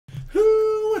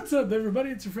What's up,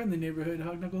 everybody? It's your friendly neighborhood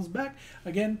HugKnuckles back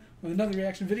again with another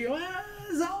reaction video,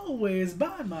 as always,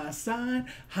 by my side,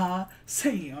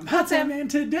 HottSamn. And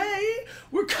today,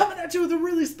 we're coming at you with a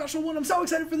really special one. I'm so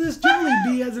excited for this.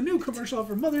 Jollibee has a new commercial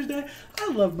for Mother's Day.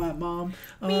 I love my mom.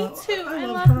 Me too. I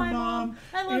love her my mom.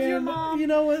 I love your mom. You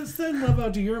know what? Send love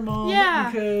out to your mom.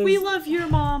 Yeah, because we love your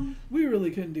mom. We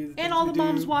really couldn't do the things and all the we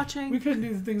moms do. watching. We couldn't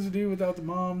do the things we do without the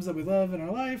moms that we love in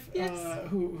our life, Yes.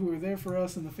 who are there for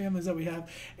us and the families that we have.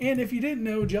 And if you didn't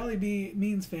know, Jollibee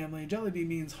means family. Jollibee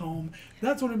means home.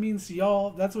 That's what it means to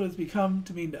y'all. That's what it's become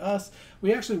to mean to us.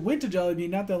 We actually went to Jollibee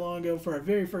not that long ago for our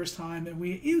very first time, and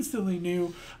we instantly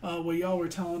knew what y'all were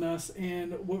telling us.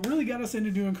 And what really got us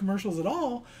into doing commercials at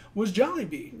all was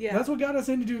Jollibee. Yeah. That's what got us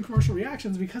into doing commercial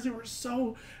reactions, because they were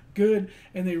so good,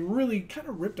 and they really kind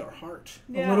of ripped our heart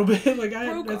a little bit. Like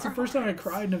that's the first time I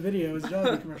cried in a video. Was a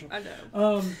Jollibee commercial. I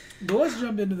know. But let's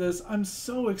jump into this. I'm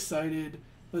so excited.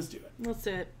 Let's do it. Let's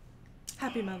do it.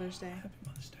 Happy Mother's Day. Happy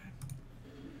Mother's Day.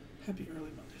 Happy early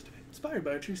Mother's Day. Inspired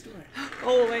by a true story.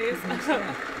 Always.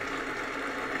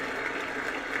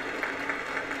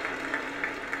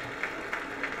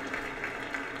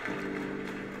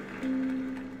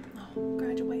 Oh,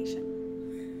 graduation.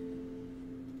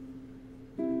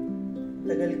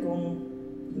 Tagal kong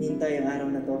hinintay ang araw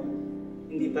na to.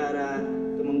 Hindi para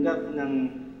tumanggap ng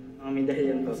mga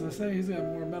medalyan ko. As I say, he's got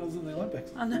more medals in the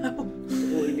Olympics. I know.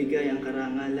 Gusto ko ibigay ang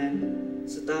karangalan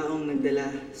sa taong nagdala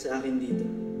sa akin dito.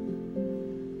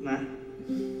 Ma,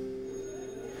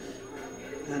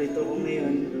 narito ako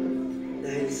ngayon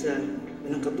dahil sa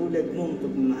walang katulad mong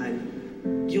pagmamahal.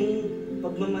 Yung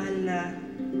pagmamahal na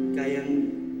kayang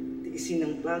tiisin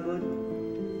ng pagod,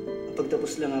 ang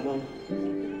pagtapos lang ako.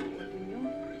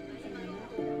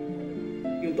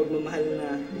 Yung pagmamahal na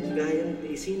kayang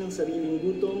tiisin ng sariling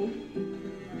gutom,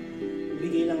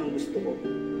 bigay lang ang gusto ko.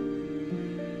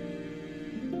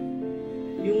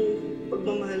 Yung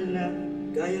pagmamahal na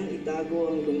kayang itago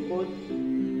ang lungkot.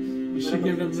 You should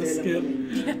give him the skip.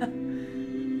 Yeah.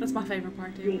 That's my favorite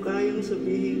part too. Yung kayang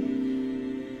sabihin,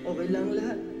 okay lang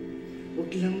lahat.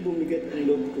 Huwag lang bumigat ang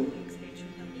loob ko.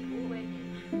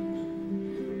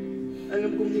 Alam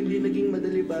kong hindi naging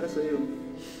madali para sa'yo.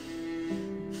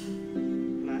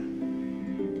 Ma,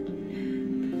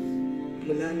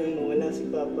 mula nang mawala si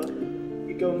Papa,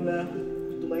 ikaw na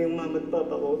tumayong mama at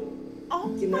Papa ko. Oh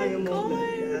Kinaya my mo God.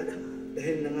 lahat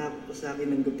dahil nangako ko sa akin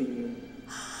ng gabing yun.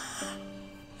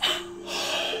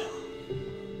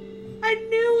 I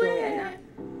knew it.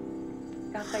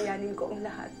 Kakayanin ko ang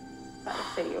lahat para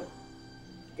sa iyo.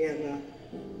 Kaya nga,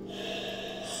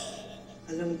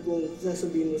 alam kong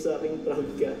sasabihin mo sa akin proud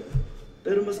ka.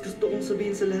 Pero mas gusto kong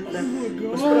sabihin sa lahat na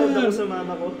mas proud ako sa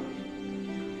mama ko.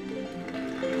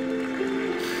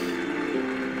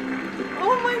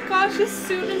 Oh my gosh, as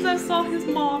soon as I saw his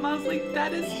mom, I was like,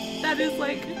 that is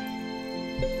like...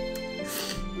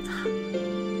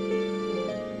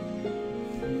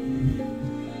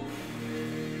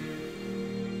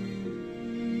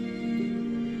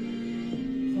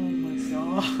 Oh my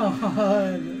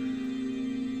God.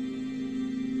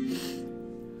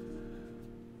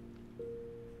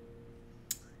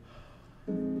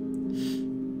 Oh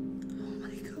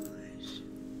my gosh.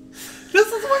 This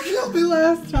is what killed me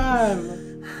last time.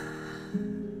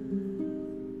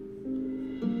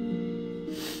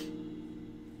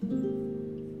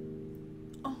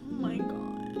 Oh my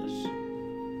gosh.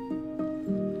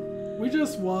 We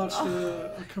just watched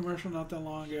a commercial not that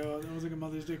long ago. That was like a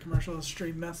Mother's Day commercial. It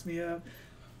straight messed me up.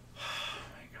 Oh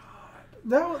my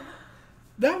God.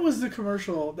 That was the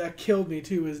commercial that killed me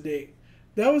to his date.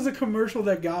 That was a commercial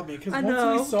that got me, because I once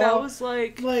know, we saw, that was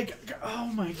like oh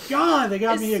my God, they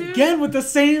got me soon- again with the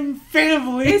same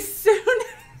family. as soon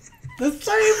The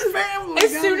same family.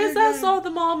 as got soon me as I again. saw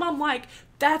the mom, I'm like,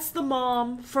 that's the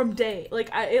mom from Day. Like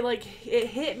it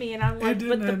hit me, and I'm like, didn't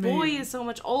but the hit boy me. is so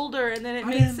much older, and then it I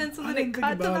made didn't- sense, and I then it didn't think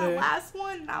cut to about that it. last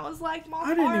one, and I was like, my I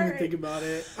didn't even heart. think about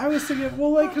it. I was thinking,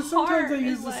 well, like, because sometimes heart they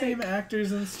use is the same like-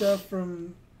 actors and stuff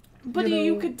from. But you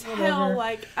you know, could tell, whatever.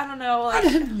 like, I don't know, I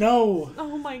like, didn't know.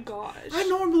 oh my gosh.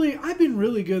 I've been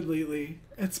really good lately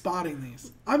at spotting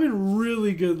these. I've been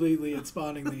really good lately at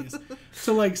spotting these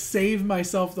to like save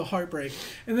myself the heartbreak.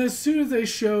 And then as soon as they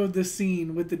showed the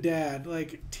scene with the dad,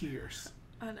 like tears.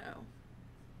 I know.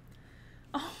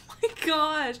 Oh my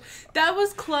gosh, that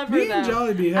was clever. Me and though.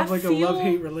 Jollibee have I like a feel-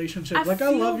 love-hate relationship. I Like I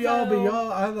love feel, y'all, but though-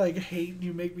 y'all, I like hate.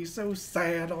 You make me so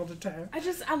sad all the time.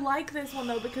 I like this one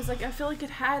though because like I feel like it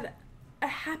had a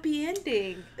happy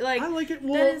ending. Like I like it.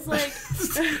 Well, that is like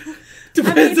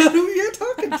depends on who you're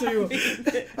talking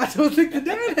to. I don't think the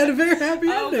dad had a very happy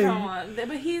ending. Come on,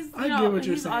 but he's I get what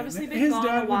you're he's saying. obviously been His gone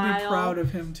dad a while. would be proud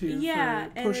of him too. Yeah,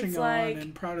 for and pushing it's on, like,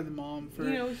 and proud of the mom for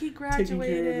he taking care of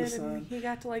graduated the son. and he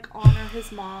got to like honor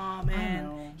his mom, I and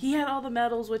know. he had all the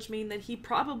medals, which mean that he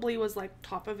probably was like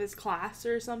top of his class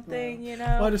or something. Right. You know.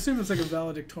 Well, I'd assume it's like a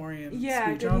valedictorian Yeah,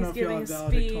 speech. I don't know he's if y'all giving have a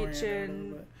valedictorian speech or whatever,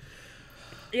 and- but.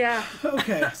 Yeah.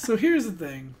 Okay, so here's the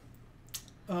thing.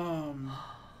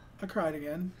 I cried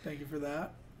again. Thank you for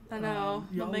that. I know.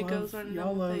 Y'all Mameko's love, running y'all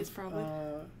down my love face probably.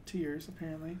 tears,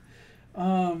 apparently.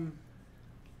 Man.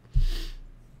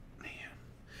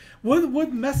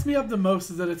 What messed me up the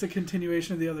most is that it's a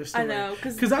continuation of the other story. I know,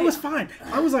 because I was fine.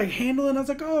 I was like handling. I was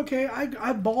like, oh, okay.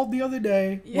 I bawled the other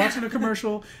day watching a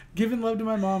commercial, giving love to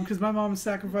my mom, because my mom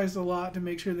sacrificed a lot to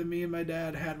make sure that me and my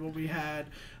dad had what we had.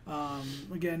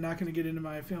 Again, not going to get into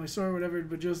my family story or whatever,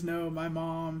 but just know my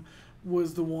mom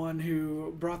was the one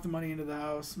who brought the money into the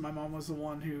house. My mom was the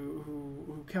one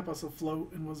who kept us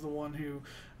afloat and was the one who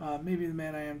made me the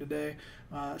man I am today.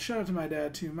 Shout out to my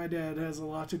dad too. My dad has a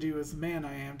lot to do as the man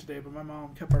I am today, but my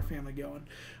mom kept our family going.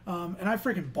 And I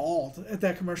freaking bawled at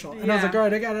that commercial. And I was like, all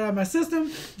right, I got it out of my system.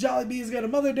 Jollibee's got a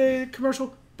Mother Day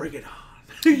commercial. Bring it on.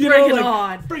 Bring it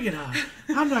on. Bring it on.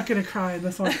 I'm not going to cry in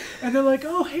this one. And they're like,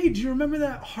 oh, hey, do you remember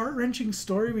that heart-wrenching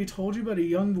story we told you about a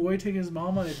young boy taking his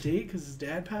mom on a date because his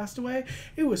dad passed away?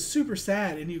 It was super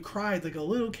sad, and you cried like a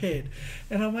little kid.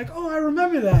 And I'm like, oh, I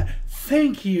remember that.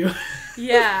 Thank you.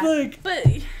 Yeah. Like, but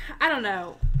I don't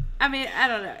know. I mean, I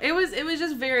don't know. It was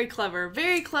just very clever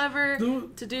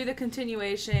to do the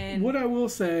continuation. What I will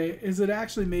say is it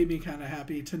actually made me kind of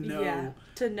happy to know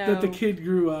that the kid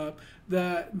grew up,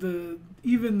 that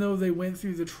even though they went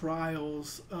through the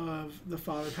trials of the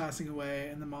father passing away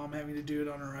and the mom having to do it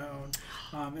on her own,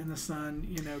 and the son,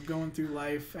 going through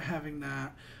life having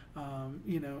that,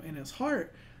 in his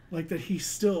heart, like that he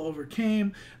still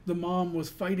overcame. The mom was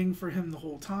fighting for him the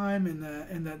whole time,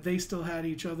 and that they still had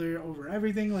each other over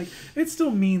everything. Like, it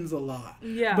still means a lot.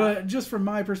 Yeah. But just from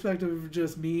my perspective,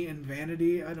 just me and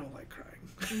vanity, I don't like crying.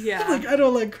 Yeah. Like, I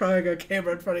don't like crying on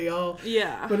camera in front of y'all.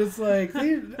 Yeah. But it's like,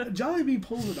 Jollibee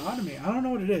pulls it on me. I don't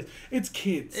know what it is. It's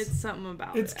kids. It's something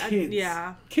about it's it. kids.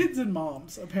 Yeah. Kids and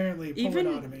moms, apparently, pull it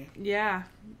on me. Yeah.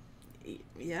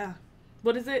 Yeah.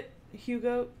 What is it?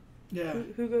 Hugo? Yeah.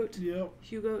 Hugo? Yep.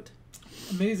 Hugo?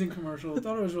 Amazing commercial. I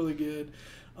thought it was really good.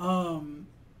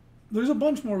 There's a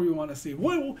bunch more we want to see.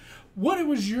 What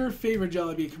was your favorite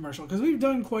Jollibee commercial? Because we've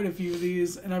done quite a few of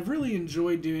these, and I've really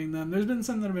enjoyed doing them. There's been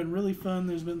some that have been really fun.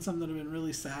 There's been some that have been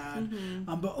really sad.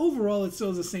 Mm-hmm. But overall, it still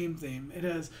has the same theme. It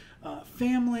has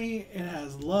family, it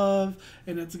has love,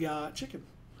 and it's got chicken.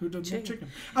 Who doesn't love chicken?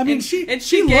 I mean, she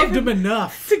loved him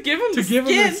enough to give him the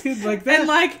skin like that. And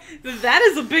like, that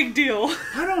is a big deal.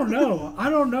 I don't know. I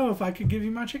don't know if I could give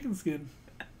you my chicken skin.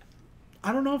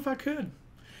 I don't know if I could.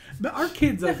 But our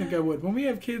kids, I think I would. When we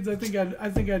have kids, I think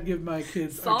I'd give my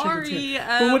kids our chicken skin.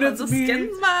 But when it's the me,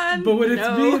 skin's mine. But when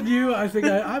it's me and you, I think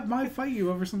I might fight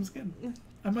you over some skin.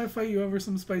 I might fight you over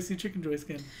some spicy chicken joy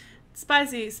skin.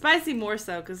 Spicy more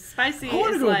so, because spicy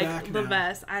is like the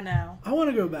best. I know. I want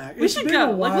to go back. We should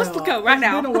go. Like, let's go right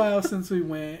now. It's been a while since we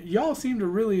went. Y'all seem to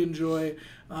really enjoy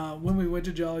when we went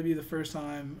to Jollibee the first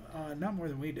time. Not more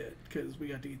than we did, because we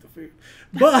got to eat the food.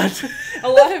 But a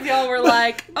lot of y'all were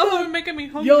like, "Oh, you're making me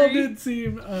hungry." Y'all did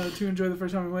seem to enjoy the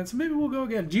first time we went, so maybe we'll go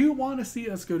again. Do you want to see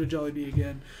us go to Jollibee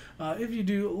again? If you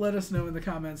do, let us know in the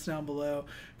comments down below.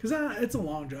 Because it's a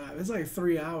long drive. It's like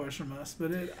 3 hours from us.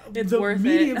 But it's worth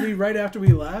immediately right after we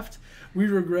left, we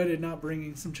regretted not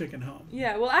bringing some chicken home.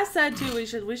 Yeah, well, I said too, we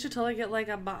should totally get like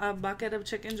a bucket of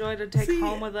chicken joy to take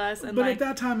home with us. And but at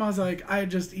that time, I was like, I had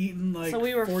just eaten like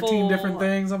 14 different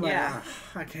things. I'm like,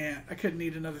 I can't. I couldn't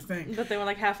eat another thing. But they were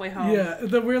like halfway home. Yeah,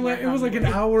 we're like, it was like an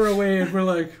hour away, and we're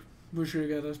like, we should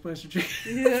have got that spicy chicken.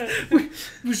 Yeah.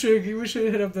 we should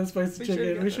have hit up that spicy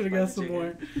chicken. We should have got some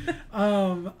more.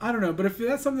 I don't know, but if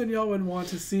that's something y'all would want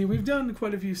to see, we've done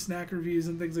quite a few snack reviews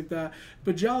and things like that.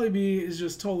 But Jollibee is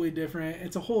just totally different.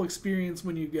 It's a whole experience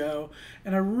when you go,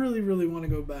 and I really, really want to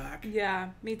go back. Yeah,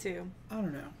 me too. I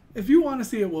don't know. If you want to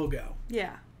see it, we'll go.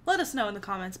 Yeah. Let us know in the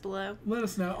comments below. Let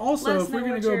us know. Also, if we're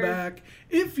going to go back,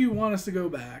 if you want us to go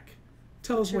back,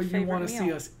 tell us what you want to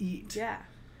see us eat. Yeah.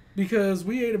 Because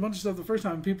we ate a bunch of stuff the first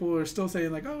time. People are still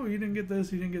saying like, oh, you didn't get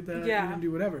this, you didn't get that, you didn't do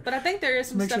whatever. But I think there is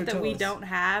some stuff that we don't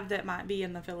have that might be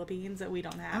in the Philippines that we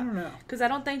don't have. I don't know. Because I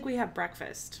don't think we have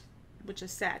breakfast, which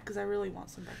is sad because I really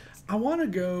want some breakfast. I want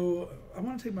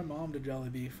to take my mom to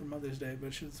Jollibee for Mother's Day,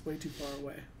 but she's way too far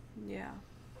away. Yeah.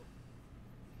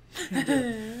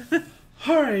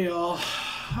 All right, y'all.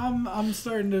 I'm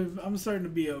starting to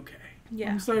be okay.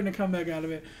 Yeah. I'm starting to come back out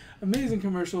of it. Amazing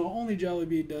commercial. Only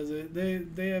Jollibee does it.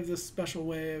 They have this special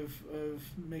way of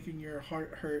making your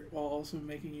heart hurt while also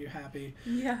making you happy.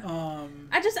 Yeah.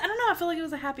 I don't know. I feel like it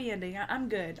was a happy ending. I'm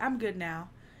good. I'm good now.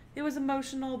 It was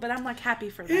emotional, but I'm like happy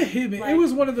for that. It hit me. Like, it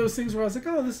was one of those things where I was like,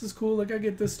 oh, this is cool. Like I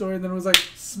get this story, and then it was like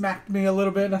smacked me a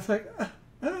little bit, and I was like,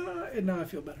 and now I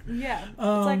feel better. Yeah. It's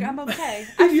like I'm okay.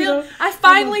 I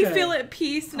finally feel at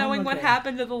peace knowing what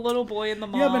happened to the little boy and the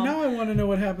mom. Yeah, but now I want to know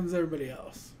what happens to everybody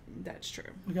else. That's true.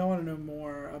 Like I want to know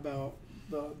more about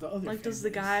the other. Like, does the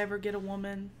guy ever get a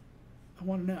woman? I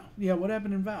want to know. Yeah, what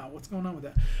happened in Val? What's going on with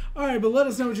that? All right, but let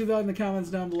us know what you thought in the comments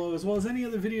down below, as well as any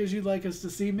other videos you'd like us to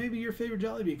see. Maybe your favorite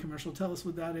Jollibee commercial. Tell us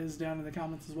what that is down in the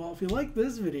comments as well. If you like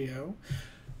this video,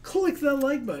 click that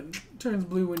like button. It turns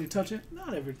blue when you touch it.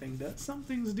 Not everything does. Some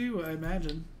things do, I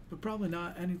imagine, but probably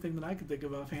not anything that I could think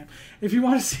of offhand. If you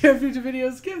want to see our future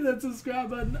videos, give that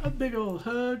subscribe button a big old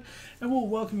hug, and we'll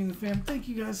welcome you to the fam. Thank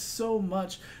you guys so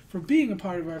much for being a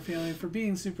part of our family, for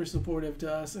being super supportive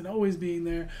to us, and always being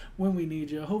there when we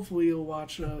need you. Hopefully you'll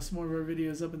watch some more of our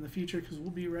videos up in the future, because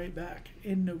we'll be right back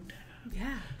in no time.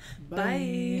 Yeah.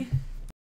 Bye. Bye.